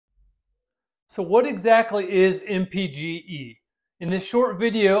So what exactly is MPGe? In this short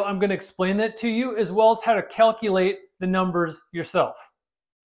video, I'm going to explain that to you as well as how to calculate the numbers yourself.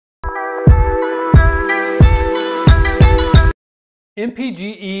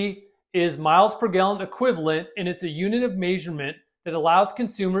 MPGe is miles per gallon equivalent, and it's a unit of measurement that allows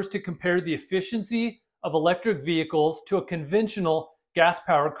consumers to compare the efficiency of electric vehicles to a conventional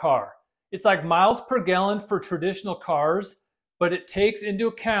gas-powered car. It's like miles per gallon for traditional cars, but it takes into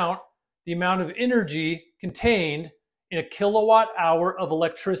account the amount of energy contained in a kilowatt hour of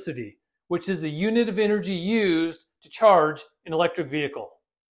electricity, which is the unit of energy used to charge an electric vehicle.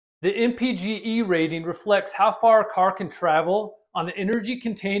 The MPGe rating reflects how far a car can travel on the energy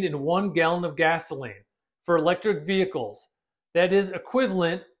contained in 1 gallon of gasoline for electric vehicles. That is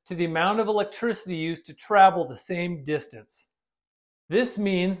equivalent to the amount of electricity used to travel the same distance. This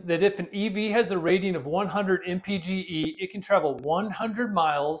means that if an EV has a rating of 100 MPGe, it can travel 100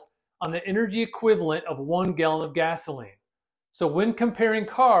 miles on the energy equivalent of 1 gallon of gasoline. So when comparing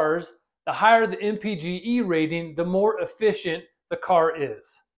cars, the higher the MPGe rating, the more efficient the car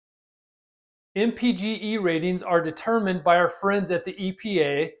is. MPGe ratings are determined by our friends at the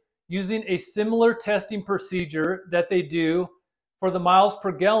EPA using a similar testing procedure that they do for the miles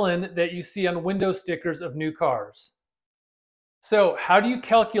per gallon that you see on window stickers of new cars. So how do you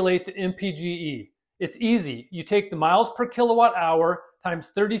calculate the MPGe? It's easy. You take the miles per kilowatt hour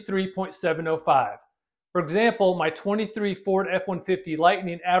times 33.705. For example, my 23 Ford F-150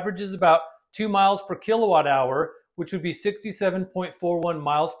 Lightning averages about 2 miles per kilowatt hour, which would be 67.41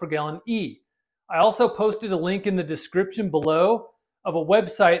 miles per gallon E. I also posted a link in the description below of a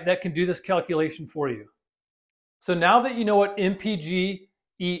website that can do this calculation for you. So now that you know what MPGe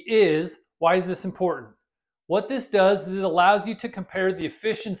is, why is this important? What this does is it allows you to compare the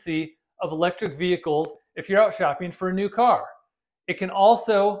efficiency of electric vehicles if you're out shopping for a new car. It can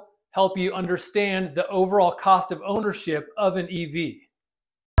also help you understand the overall cost of ownership of an EV.